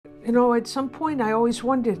You know, at some point I always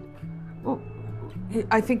wondered, well,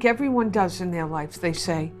 I think everyone does in their life, they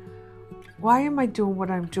say, why am I doing what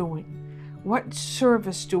I'm doing? What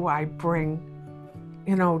service do I bring,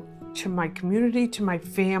 you know, to my community, to my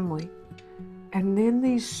family? And then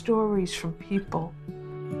these stories from people.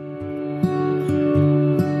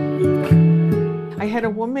 I had a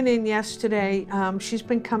woman in yesterday. She's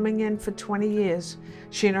been coming in for 20 years.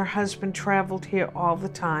 She and her husband traveled here all the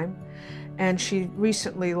time. And she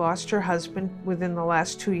recently lost her husband within the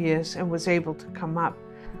last 2 years and was able to come up.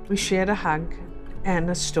 We shared a hug and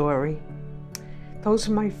a story. Those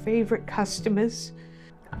are my favorite customers.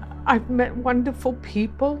 I've met wonderful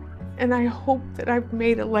people, and I hope that I've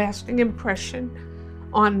made a lasting impression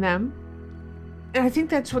on them. And I think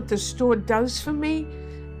that's what the store does for me.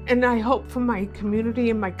 And I hope for my community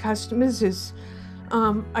and my customers is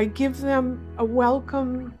I give them a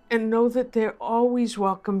welcome and know that they're always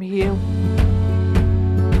welcome here.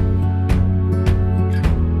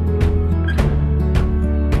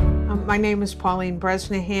 My name is Pauline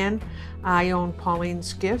Bresnahan. I own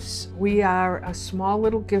Pauline's Gifts. We are a small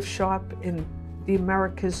little gift shop in the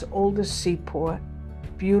America's oldest seaport,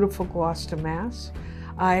 beautiful Gloucester, Mass.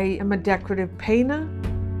 I am a decorative painter.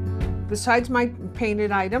 Besides my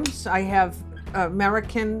painted items, I have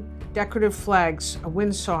American decorative flags,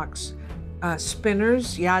 windsocks,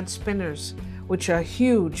 spinners, yard spinners, which are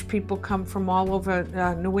huge. People come from all over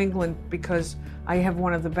New England because I have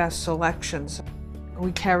one of the best selections.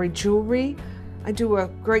 We carry jewelry. I do a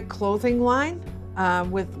great clothing line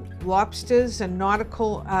with lobsters and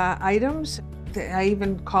nautical items. I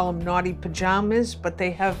even call them naughty pajamas, but they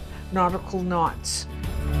have nautical knots.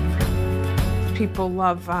 People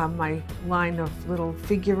love my line of little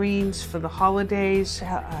figurines for the holidays,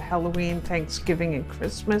 Halloween, Thanksgiving, and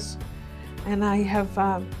Christmas. And I have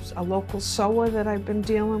a local sewer that I've been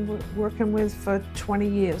working with for 20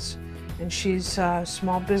 years. And she's a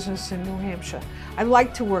small business in New Hampshire. I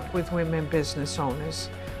like to work with women business owners.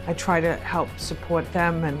 I try to help support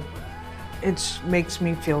them, and it makes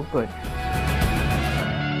me feel good.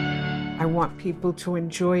 I want people to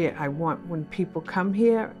enjoy it. I want, when people come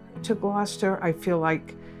here to Gloucester, I feel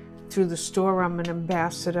like through the store I'm an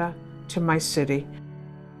ambassador to my city.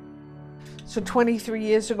 So 23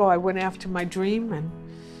 years ago I went after my dream,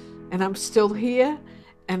 and I'm still here,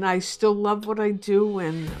 and I still love what I do,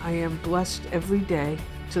 and I am blessed every day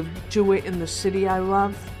to do it in the city I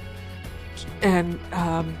love, and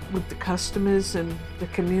with the customers and the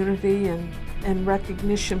community, and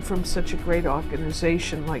recognition from such a great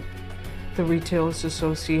organization like the Retailers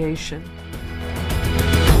Association.